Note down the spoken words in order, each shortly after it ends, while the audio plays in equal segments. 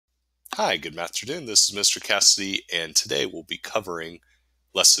Hi, good afternoon. This is Mr. Cassidy, and today we'll be covering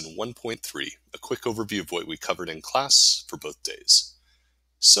Lesson 1.3, a quick overview of what we covered in class for both days.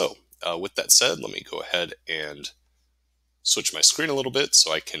 So, with that said, let me go ahead and switch my screen a little bit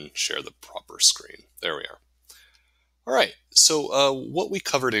so I can share the proper screen. There we are. All right, so what we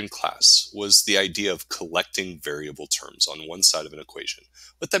covered in class was the idea of collecting variable terms on one side of an equation.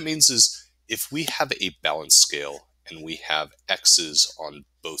 What that means is if we have a balance scale and we have x's on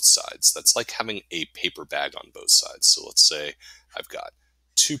both sides, that's like having a paper bag on both sides. So let's say I've got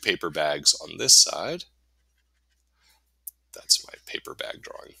two paper bags on this side. That's my paper bag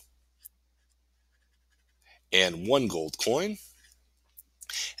drawing. And one gold coin.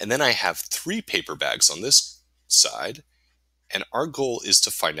 And then I have three paper bags on this side. And our goal is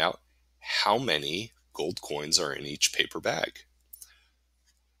to find out how many gold coins are in each paper bag.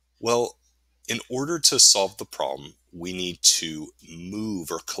 Well, in order to solve the problem, we need to move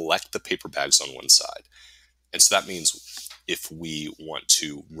or collect the paper bags on one side. And so that means if we want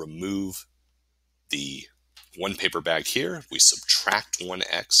to remove the one paper bag here, we subtract one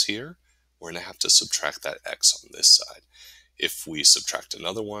x here, we're going to have to subtract that x on this side. If we subtract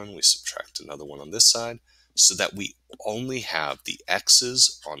another one, we subtract another one on this side, so that we only have the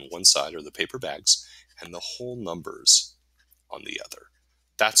x's on one side, or the paper bags, and the whole numbers on the other.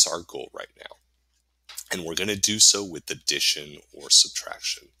 That's our goal right now. And we're going to do so with addition or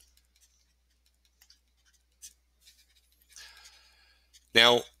subtraction.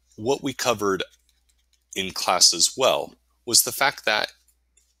 Now, what we covered in class as well was the fact that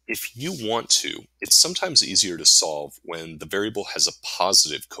if you want to, it's sometimes easier to solve when the variable has a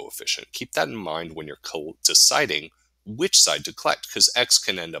positive coefficient. Keep that in mind when you're deciding which side to collect, because x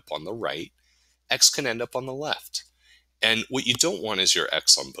can end up on the right, x can end up on the left. And what you don't want is your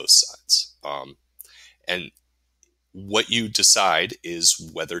x on both sides. And what you decide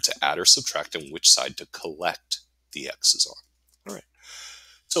is whether to add or subtract and which side to collect the x's on. All right.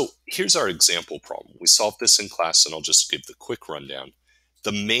 So here's our example problem. We solved this in class, and I'll just give the quick rundown.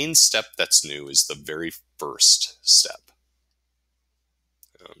 The main step that's new is the very first step.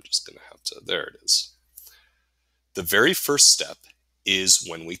 I'm just going to have to, there it is. The very first step is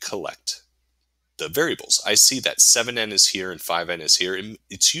when we collect the variables. I see that 7n is here and 5n is here. And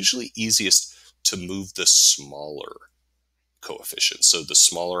it's usually easiest to move the smaller coefficient. So the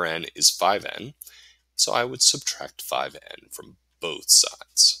smaller n is 5n. So I would subtract 5n from both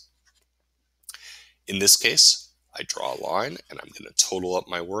sides. In this case, I draw a line and I'm going to total up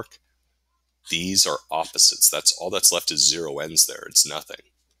my work. These are opposites. That's all that's left is 0 n's there. It's nothing.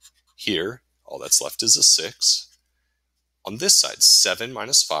 Here, all that's left is a 6. On this side, 7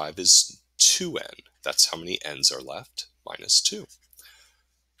 minus 5 is 2n. That's how many n's are left, minus 2.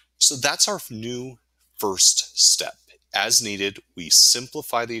 So that's our new first step. As needed, we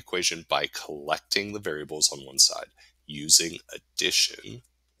simplify the equation by collecting the variables on one side using addition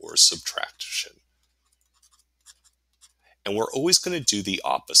or subtraction. And we're always going to do the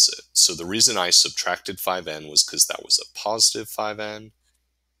opposite. So the reason I subtracted 5n was because that was a positive 5n.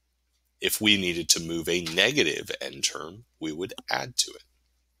 If we needed to move a negative n term, we would add to it.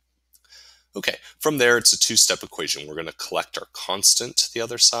 Okay, from there it's a two-step equation. We're going to collect our constant to the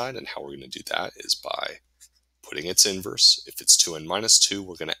other side, and how we're going to do that is by putting its inverse. If it's 2n minus 2,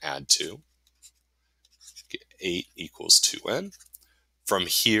 we're going to add 2. Get 8 equals 2n. From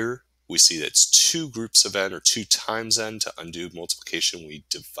here, we see that it's two groups of n, or 2 times n. To undo multiplication, we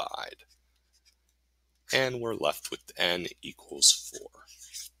divide. And we're left with n equals 4.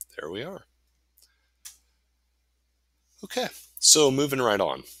 There we are. Okay, so moving right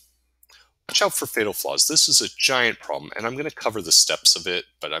on. Watch out for fatal flaws. This is a giant problem, and I'm going to cover the steps of it,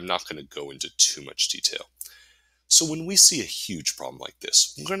 but I'm not going to go into too much detail. So when we see a huge problem like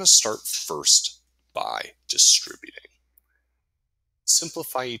this, we're going to start first by distributing.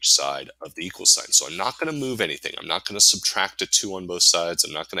 Simplify each side of the equal sign. So I'm not going to move anything. I'm not going to subtract a 2 on both sides.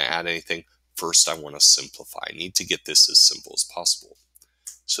 I'm not going to add anything. First, I want to simplify. I need to get this as simple as possible.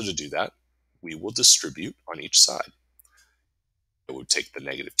 So to do that, we will distribute on each side. I would take the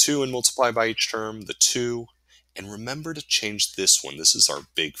negative 2 and multiply by each term, the 2, and remember to change this one. This is our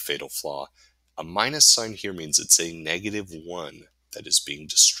big fatal flaw. A minus sign here means it's a negative 1 that is being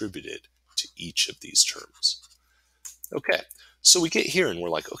distributed to each of these terms. Okay, so we get here and we're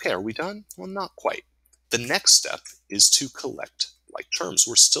like, okay, are we done? Well, not quite. The next step is to collect like terms.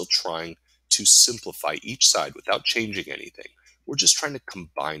 We're still trying to simplify each side without changing anything. We're just trying to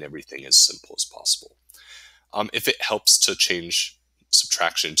combine everything as simple as possible. If it helps to change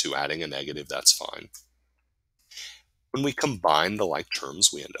subtraction to adding a negative, that's fine. When we combine the like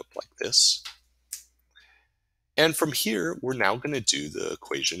terms, we end up like this. And from here, we're now going to do the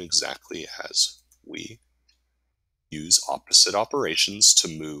equation exactly as we use opposite operations to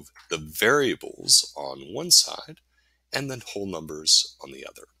move the variables on one side and then whole numbers on the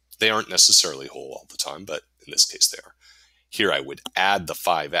other. They aren't necessarily whole all the time, but in this case they are. Here I would add the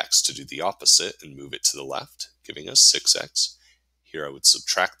 5x to do the opposite and move it to the left, giving us 6x. Here I would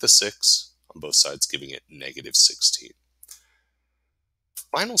subtract the 6 on both sides, giving it negative 16.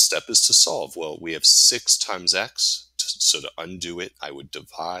 Final step is to solve. Well, we have 6 times x, so to undo it, I would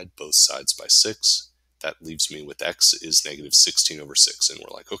divide both sides by 6. That leaves me with x is negative 16 over 6. And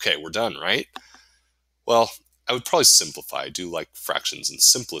we're like, okay, we're done, right? Well, I would probably simplify. I do like fractions in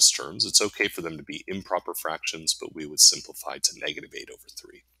simplest terms. It's okay for them to be improper fractions, but we would simplify to negative 8 over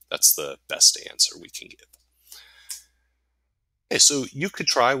 3. That's the best answer we can give. Okay, so you could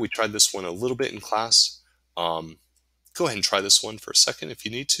try. We tried this one a little bit in class. Go ahead and try this one for a second if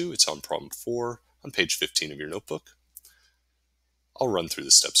you need to. It's on problem 4 on page 15 of your notebook. I'll run through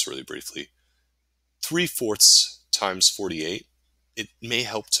the steps really briefly. 3/4 times 48. It may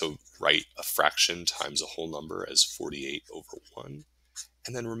help to write a fraction times a whole number as 48 over 1.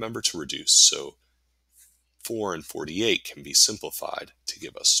 And then remember to reduce. So 4 and 48 can be simplified to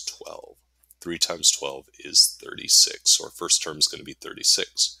give us 12. 3 times 12 is 36. So our first term is going to be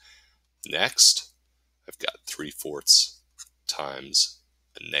 36. Next, I've got 3/4 times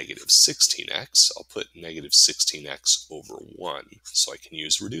a negative 16x. I'll put negative 16x over 1 so I can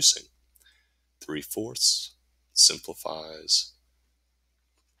use reducing. 3/4 simplifies.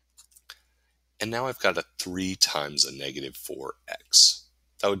 And now I've got a 3 times a negative 4x.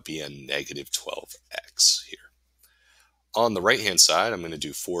 That would be a negative 12x here. On the right-hand side, I'm going to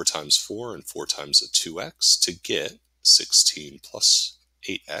do 4 times 4 and 4 times a 2x to get 16 plus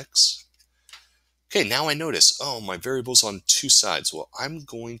 8x. Okay, now I notice, oh, my variable's on two sides. Well, I'm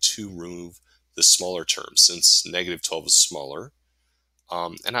going to remove the smaller term since negative 12 is smaller.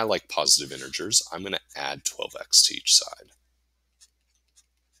 And I like positive integers. I'm going to add 12x to each side.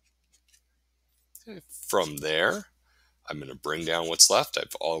 Okay, from there, I'm going to bring down what's left.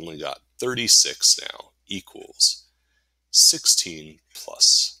 I've only got 36 now equals 16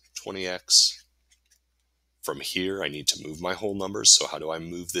 plus 20x. From here, I need to move my whole numbers. So how do I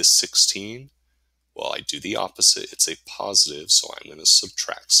move this 16? Well, I do the opposite. It's a positive, so I'm going to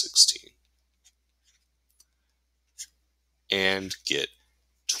subtract 16. And get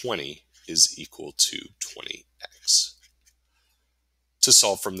 20 is equal to 20x. To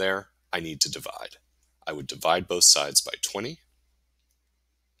solve from there, I need to divide. I would divide both sides by 20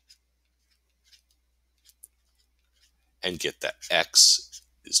 and get that x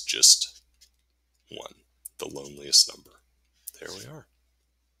is just 1, the loneliest number. There we are.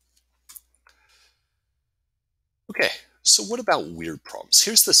 Okay, so what about weird problems?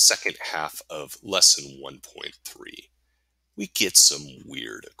 Here's the second half of lesson 1.3. We get some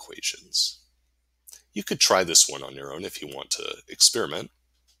weird equations. You could try this one on your own if you want to experiment.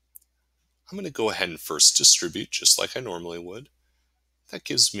 I'm going to go ahead and first distribute just like I normally would. That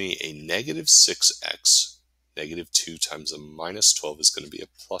gives me a negative 6x. Negative 2 times a minus 12 is going to be a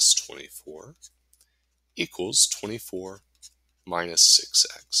plus 24 equals 24 minus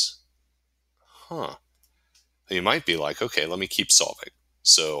 6x. Huh. You might be like, okay, let me keep solving.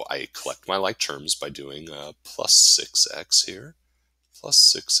 So I collect my like terms by doing plus 6x here, plus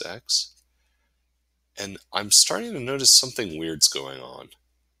 6x. And I'm starting to notice something weird's going on.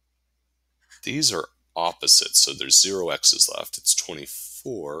 These are opposites, so there's 0 x's left. It's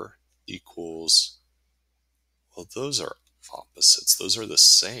 24 equals, well, those are opposites. Those are the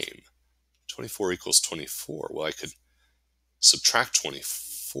same. 24 equals 24. Well, I could subtract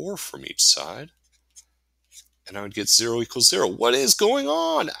 24 from each side, and I would get 0 equals 0. What is going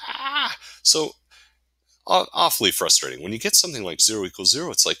on? So awfully frustrating. When you get something like 0 equals 0,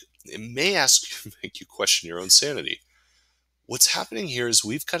 it's like it may make you question your own sanity. What's happening here is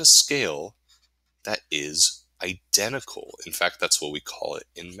we've got a scale that is identical. In fact, that's what we call it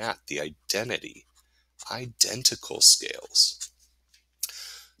in math, the identity. Identical scales.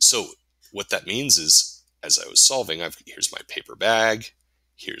 So what that means is, as I was solving, here's my paper bag,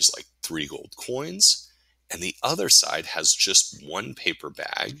 here's like 3 gold coins, and the other side has just 1 paper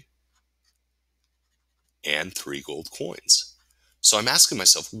bag and 3 gold coins. So I'm asking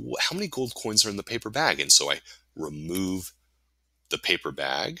myself, how many gold coins are in the paper bag? And so I remove the paper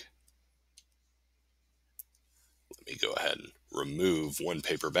bag. Let me go ahead and remove 1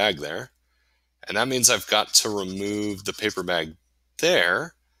 paper bag there. And that means I've got to remove the paper bag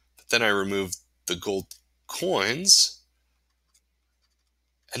there, but then I remove the gold coins.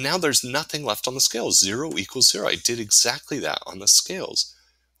 And now there's nothing left on the scale. 0 equals 0. I did exactly that on the scales.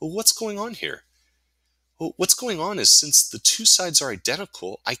 Well, what's going on here? Well, what's going on is since the two sides are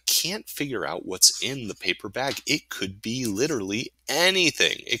identical, I can't figure out what's in the paper bag. It could be literally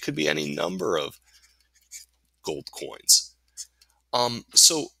anything. It could be any number of gold coins.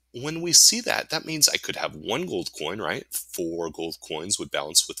 So when we see that, that means I could have one gold coin, right? Four gold coins would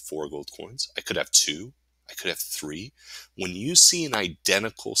balance with four gold coins. I could have two. I could have three. When you see an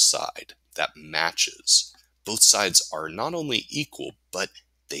identical side that matches, both sides are not only equal, but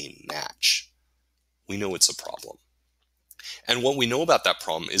they match. We know it's a problem. And what we know about that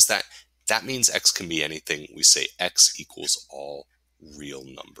problem is that that means x can be anything. We say x equals all real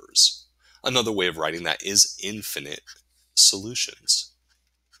numbers. Another way of writing that is infinite solutions.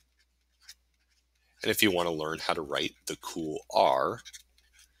 And if you want to learn how to write the cool R,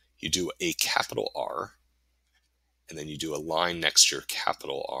 you do a capital R, and then you do a line next to your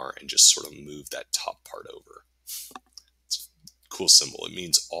capital R and just sort of move that top part over. It's a cool symbol. It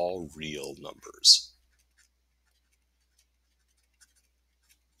means all real numbers.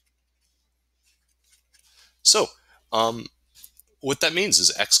 So, what that means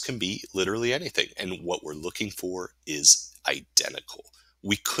is x can be literally anything, and what we're looking for is identical.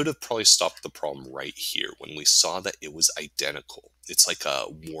 We could have probably stopped the problem right here when we saw that it was identical. It's like a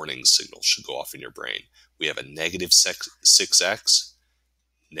warning signal should go off in your brain. We have a negative 6x,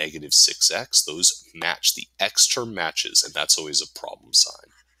 negative 6x. Those match. The x term matches, and that's always a problem sign.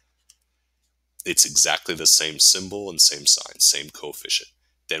 It's exactly the same symbol and same sign, same coefficient.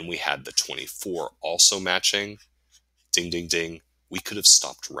 Then we had the 24 also matching. Ding, ding, ding. We could have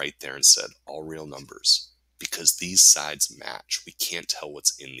stopped right there and said all real numbers, because these sides match. We can't tell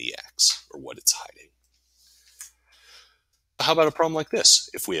what's in the x or what it's hiding. How about a problem like this?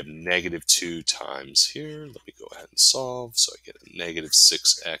 If we have negative 2 times here, let me go ahead and solve. So I get a negative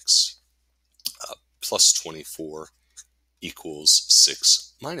 6x plus 24 equals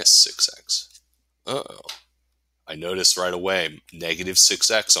 6 minus 6x. Uh-oh. I noticed right away, negative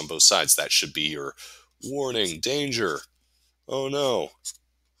 6x on both sides. That should be your warning, danger. Oh no,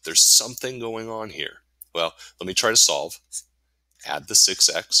 there's something going on here. Well, let me try to solve. Add the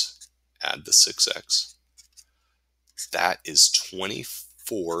 6x, add the 6x. That is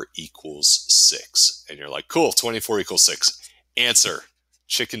 24 equals 6. And you're like, cool, 24 equals 6. Answer,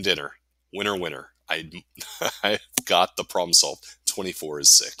 chicken dinner, winner, winner. I got the problem solved. 24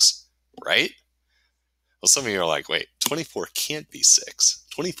 is 6, right? Well, some of you are like, wait, 24 can't be 6.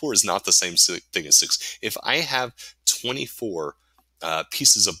 24 is not the same thing as 6. If I have 24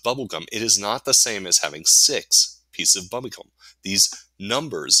 pieces of bubble gum, it is not the same as having 6 pieces of bubble gum. These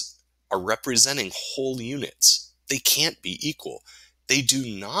numbers are representing whole units. They can't be equal. They do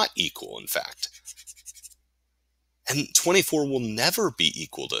not equal, in fact. And 24 will never be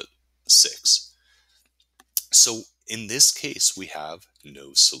equal to 6. So in this case, we have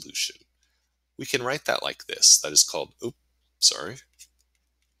no solution. We can write that like this. That is called,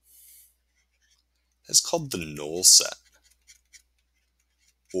 That's called the null set,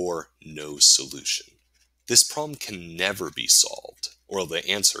 or no solution. This problem can never be solved, or the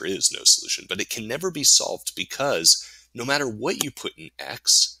answer is no solution, but it can never be solved because no matter what you put in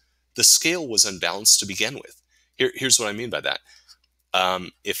x, the scale was unbalanced to begin with. Here's what I mean by that.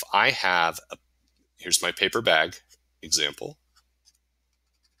 If I have, here's my paper bag example,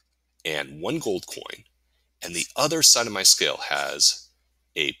 and one gold coin, and the other side of my scale has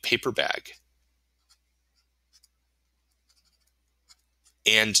a paper bag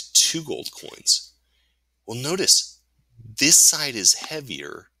and 2 gold coins. Well, notice this side is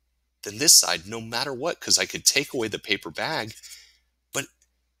heavier than this side no matter what, because I could take away the paper bag, but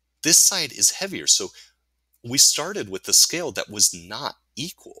this side is heavier. So we started with the scale that was not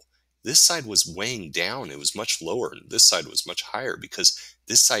equal. This side was weighing down. It was much lower, and this side was much higher because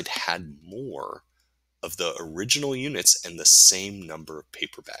this side had more of the original units and the same number of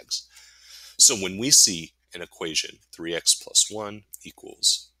paper bags. So when we see an equation, 3x plus 1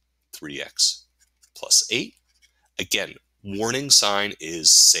 equals 3x plus 8, again, warning sign is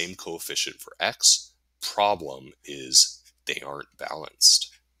same coefficient for x. Problem is they aren't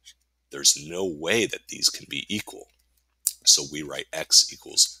balanced. There's no way that these can be equal. So we write x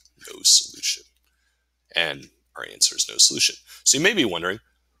equals no solution. And our answer is no solution. So you may be wondering,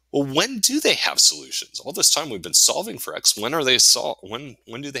 well, when do they have solutions? All this time we've been solving for x. When are they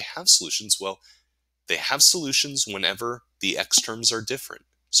when do they have solutions? Well, they have solutions whenever the x terms are different.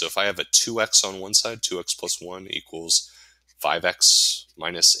 So if I have a 2x on one side, 2x plus 1 equals 5x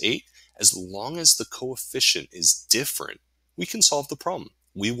minus 8, as long as the coefficient is different, we can solve the problem.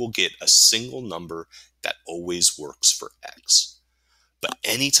 We will get a single number that always works for x. But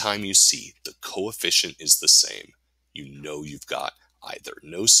anytime you see the coefficient is the same, you know you've got either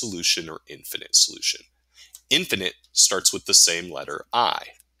no solution or infinite solution. Infinite starts with the same letter I.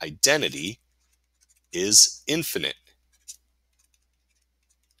 Identity is infinite.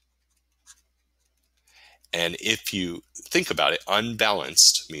 And if you think about it,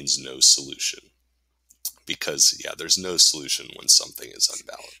 unbalanced means no solution. Because, yeah, there's no solution when something is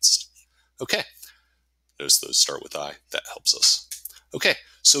unbalanced. Okay, notice those start with I. That helps us. Okay,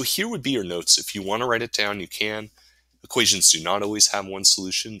 so here would be your notes. If you want to write it down, you can. Equations do not always have one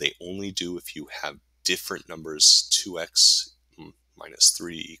solution. They only do if you have different numbers. 2x minus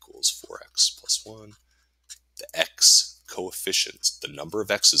 3 equals 4x plus 1. The x coefficients, the number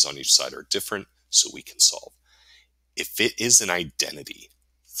of x's on each side are different, so we can solve. If it is an identity,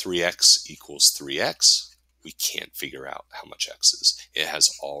 3x equals 3x, we can't figure out how much x is. It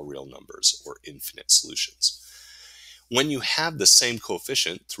has all real numbers or infinite solutions. When you have the same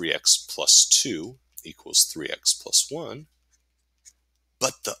coefficient, 3x plus 2 equals 3x plus 1,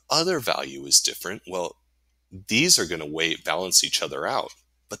 but the other value is different, well, these are going to balance each other out,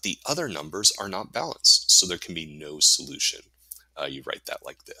 but the other numbers are not balanced, so there can be no solution. You write that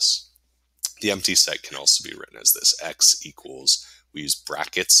like this. The empty set can also be written as this. X equals, we use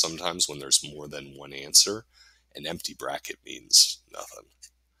brackets sometimes when there's more than one answer. An empty bracket means nothing.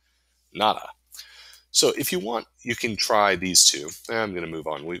 Nada. So if you want, you can try these two. I'm going to move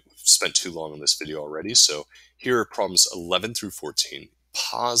on. We've spent too long on this video already. So here are problems 11 through 14.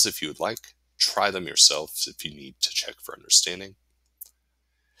 Pause if you would like. Try them yourself if you need to check for understanding.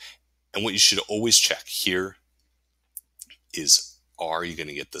 And what you should always check here is, are you going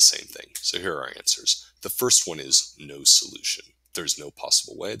to get the same thing? So here are our answers. The first one is no solution. There's no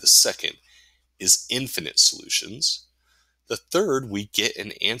possible way. The second is infinite solutions. The third, we get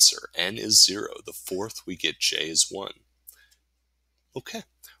an answer. N is 0. The fourth, we get J is 1. Okay.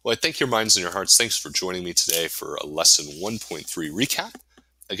 Well, I thank your minds and your hearts. Thanks for joining me today for a lesson 1.3 recap.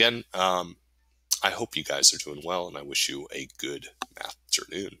 Again, I hope you guys are doing well, and I wish you a good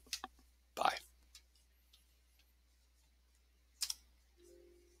afternoon.